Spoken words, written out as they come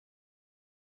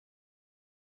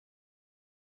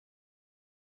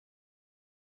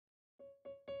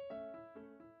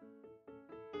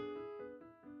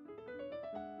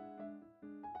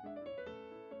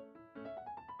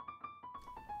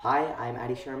Hi, I'm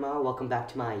Adi Sharma. Welcome back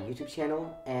to my YouTube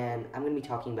channel, and I'm going to be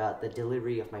talking about the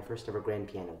delivery of my first ever grand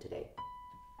piano today.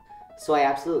 So I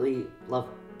absolutely love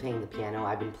playing the piano.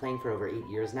 I've been playing for over 8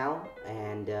 years now,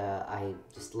 and I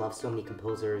just love so many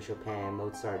composers: Chopin,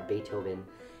 Mozart, Beethoven,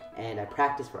 and I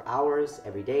practice for hours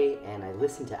every day, and I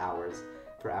listen to hours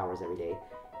for hours every day.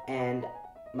 And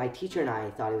my teacher and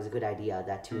I thought it was a good idea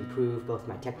that to improve both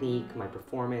my technique, my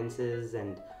performances,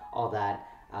 and all that,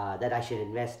 that I should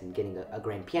invest in getting a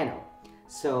grand piano.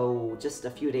 So just a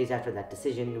few days after that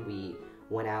decision, we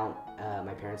went out,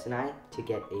 my parents and I, to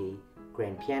get a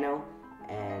grand piano,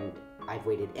 and I've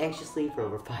waited anxiously for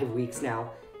over 5 weeks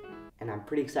now, and I'm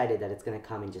pretty excited that it's going to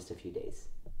come in just a few days.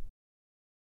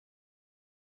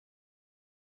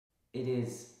 It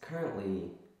is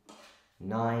currently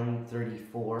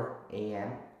 9:34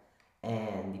 a.m.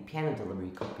 and the piano delivery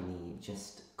company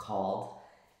just called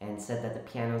and said that the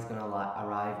piano is going to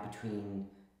arrive between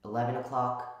 11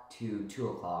 o'clock to 2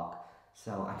 o'clock.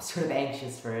 So I'm sort of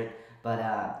anxious for it,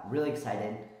 but really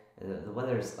excited. The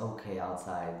weather is okay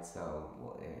outside, so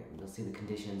we'll see the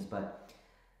conditions, but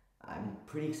I'm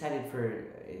pretty excited for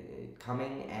it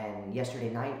coming. And yesterday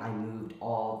night I moved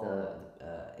all the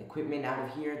equipment out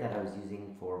of here that I was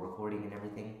using for recording and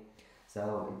everything.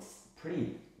 So it's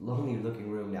pretty lonely looking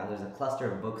room now. There's a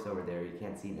cluster of books over there, you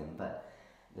can't see them, but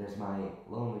there's my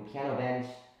lonely piano bench,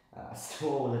 a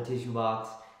stool with a tissue box,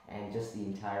 and just the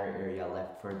entire area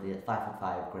left for the 5 for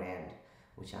 5 grand,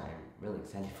 which I'm really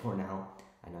excited for now.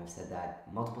 I know I've said that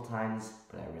multiple times,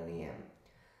 but I really am.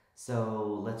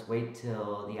 So let's wait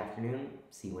till the afternoon,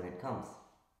 see when it comes.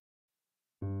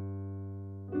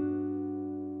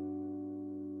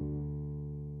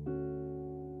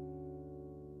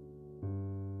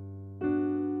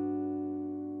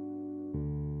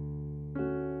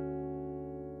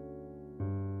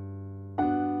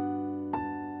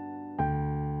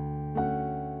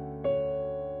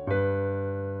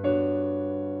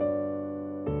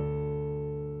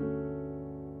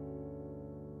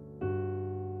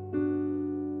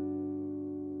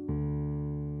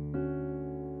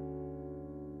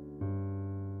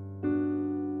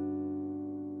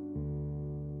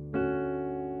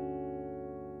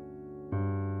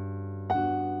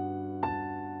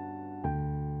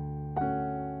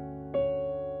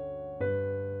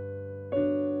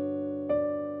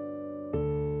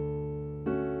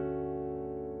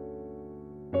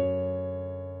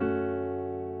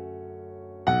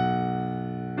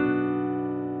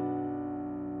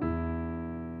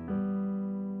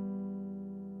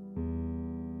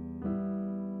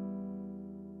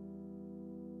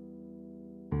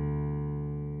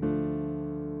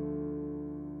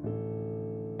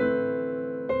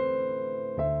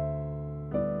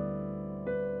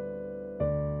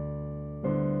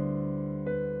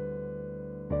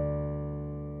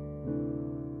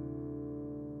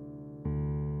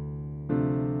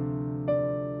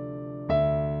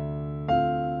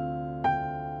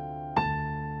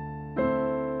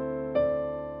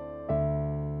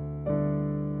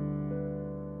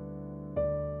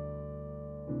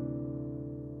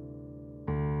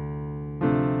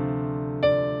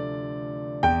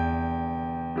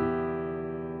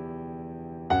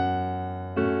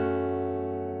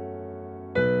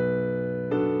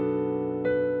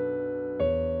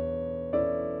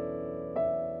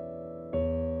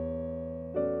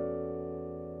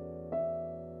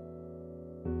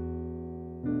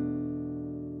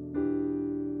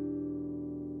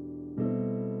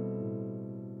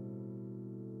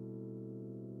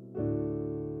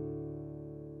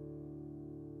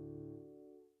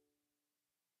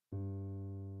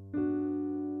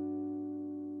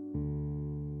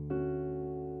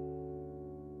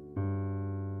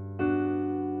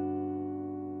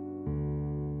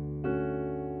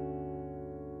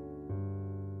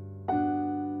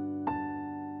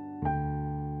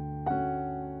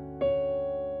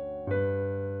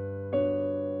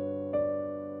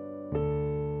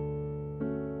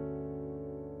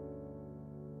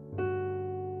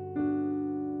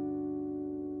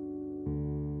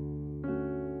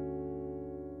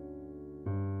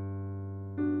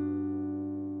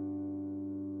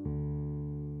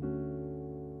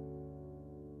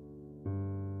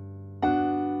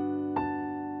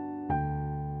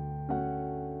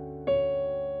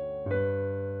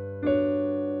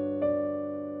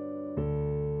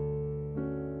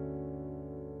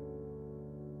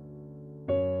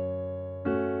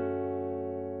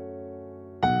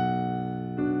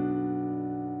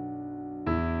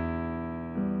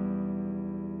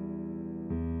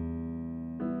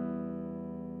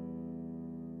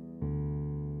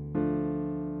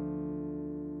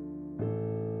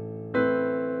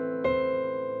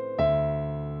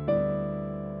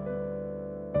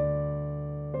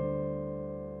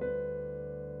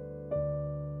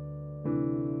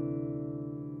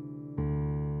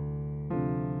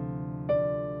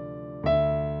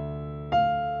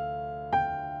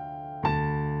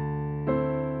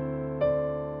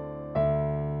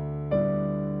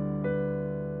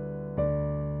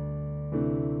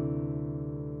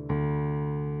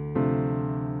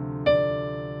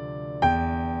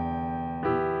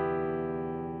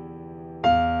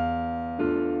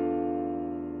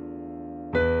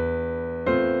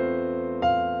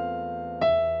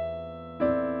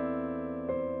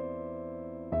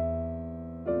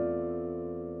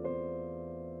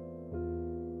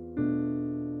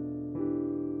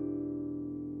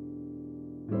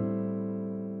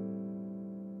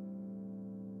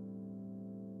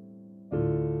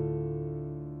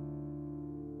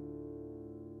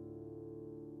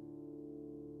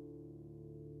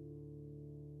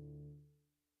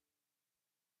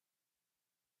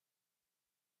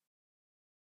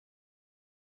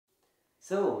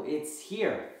 So it's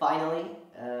here, finally.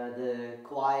 The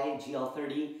Kawai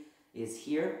GL30 is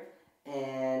here,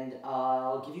 and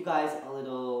I'll give you guys a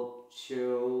little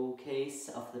showcase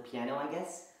of the piano, I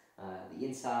guess. The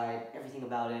inside, everything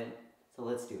about it. So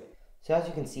let's do it. So as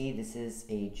you can see, this is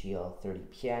a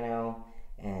GL30 piano,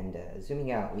 and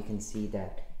zooming out, we can see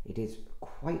that it is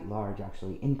quite large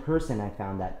actually. In person, I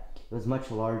found that it was much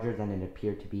larger than it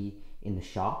appeared to be in the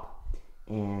shop,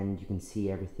 and you can see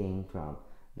everything from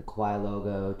the Kawai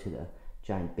logo to the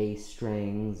giant bass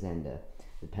strings and the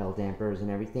pedal dampers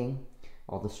and everything.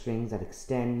 All the strings that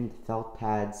extend, felt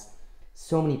pads,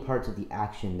 so many parts of the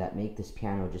action that make this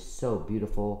piano just so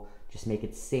beautiful, just make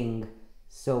it sing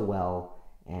so well,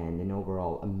 and an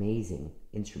overall amazing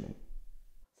instrument.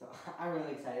 So I'm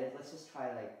really excited. Let's just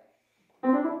try like.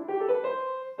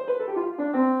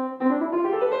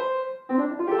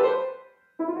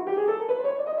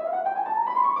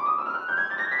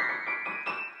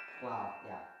 Wow,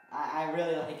 yeah. I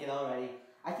really like it already.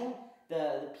 I think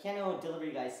the piano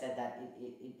delivery guy said that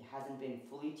it hasn't been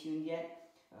fully tuned yet.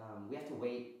 We have to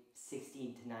wait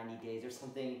 60 to 90 days or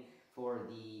something for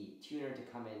the tuner to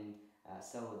come in,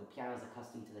 so the piano is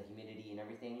accustomed to the humidity and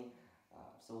everything.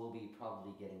 So we'll be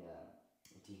probably getting a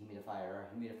dehumidifier or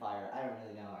a humidifier. I don't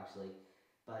really know actually,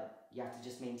 but you have to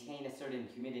just maintain a certain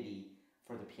humidity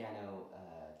for the piano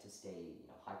to stay,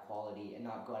 high quality and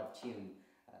not go out of tune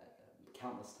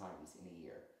countless times in a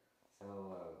year. So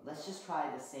let's just try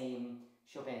the same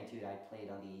Chopin etude I played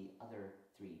on the other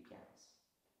 3 pianos.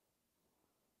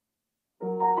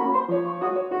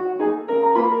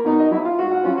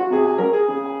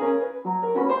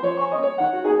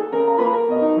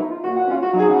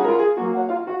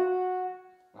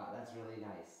 Wow, that's really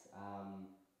nice.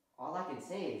 All I can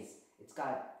say is it's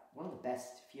got one of the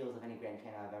best feels of any grand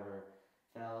piano I've ever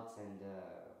felt, and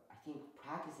I think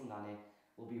practicing on it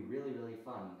will be really, really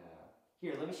fun.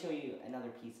 Here, let me show you another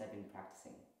piece I've been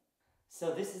practicing.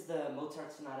 So this is the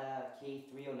Mozart Sonata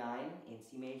K309 in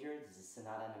C major. This is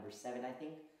Sonata number 7, I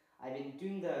think. I've been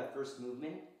doing the first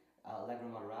movement, Allegro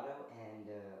Moderato, and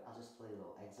I'll just play a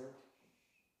little excerpt.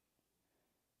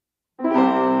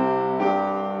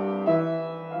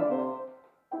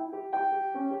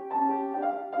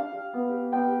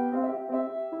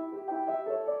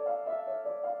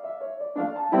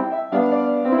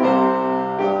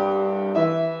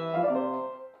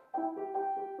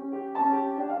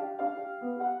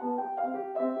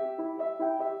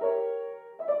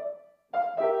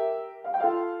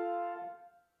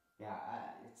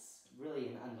 It's really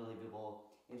an unbelievable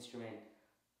instrument,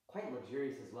 quite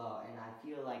luxurious as well, and I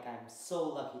feel like I'm so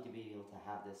lucky to be able to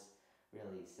have this,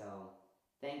 really. So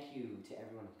thank you to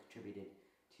everyone who contributed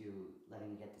to letting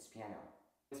me get this piano.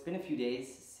 It's been a few days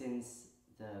since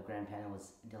the grand piano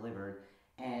was delivered,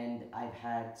 and I've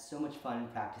had so much fun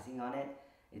practicing on it.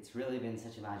 It's really been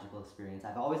such a magical experience.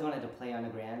 I've always wanted to play on a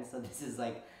grand, so this is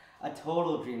like a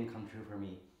total dream come true for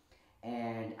me.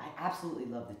 And I absolutely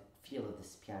love the feel of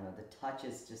this piano. The touch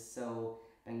is just so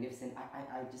magnificent.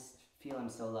 I just feel I'm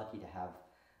so lucky to have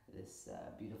this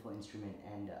beautiful instrument,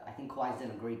 and I think Kawai's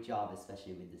done a great job,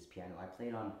 especially with this piano. I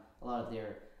played on a lot of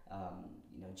their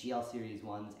GL series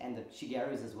ones and the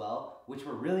Shigerus as well, which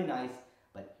were really nice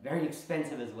but very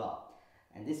expensive as well.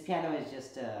 And this piano is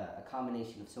just a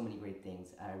combination of so many great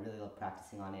things. I really love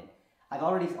practicing on it. I've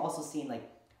already also seen like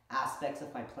aspects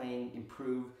of my playing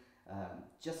improve.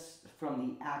 Just from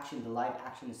the action, the live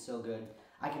action is so good.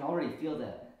 I can already feel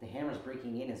the hammers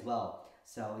breaking in as well.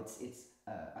 So it's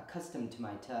accustomed to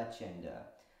my touch and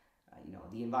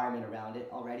the environment around it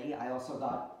already. I also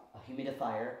got a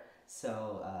humidifier,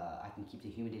 so I can keep the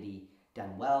humidity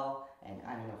done well. And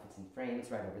I don't know if it's in frame,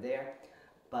 it's right over there,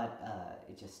 but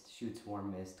it just shoots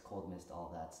warm mist, cold mist,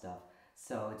 all that stuff.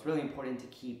 So it's really important to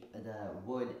keep the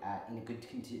wood in a good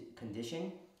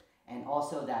condition, and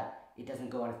also that it doesn't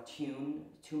go out of tune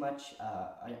too much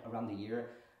around the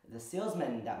year. The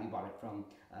salesman that we bought it from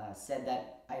said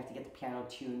that I have to get the piano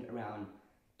tuned around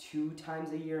 2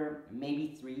 times a year,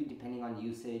 maybe 3, depending on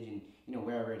usage and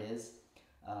wherever it is.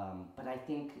 But I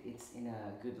think it's in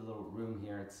a good little room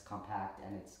here. It's compact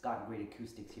and it's got great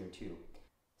acoustics here too.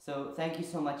 So thank you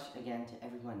so much again to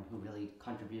everyone who really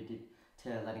contributed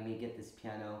to letting me get this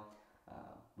piano.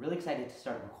 Really excited to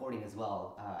start recording as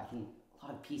well. I think a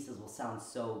lot of pieces will sound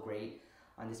so great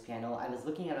on this piano. I was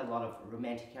looking at a lot of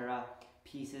Romantic era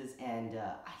pieces, and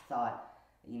I thought,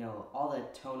 all the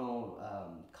tonal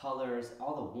colors,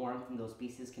 all the warmth in those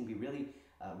pieces can be really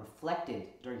reflected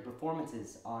during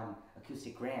performances on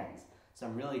acoustic grands. So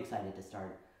I'm really excited to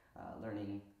start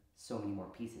learning so many more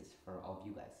pieces for all of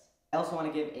you guys. I also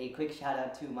want to give a quick shout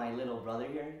out to my little brother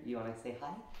here. You want to say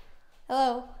hi?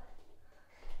 Hello.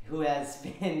 who has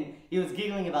been, he was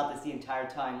giggling about this the entire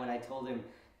time when I told him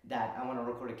that I want to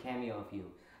record a cameo of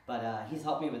you. But he's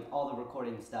helped me with all the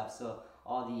recording stuff, so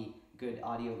all the good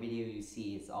audio video you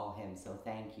see, it's all him. So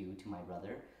thank you to my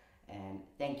brother. And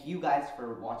thank you guys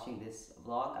for watching this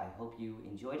vlog. I hope you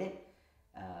enjoyed it.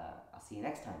 I'll see you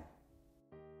next time.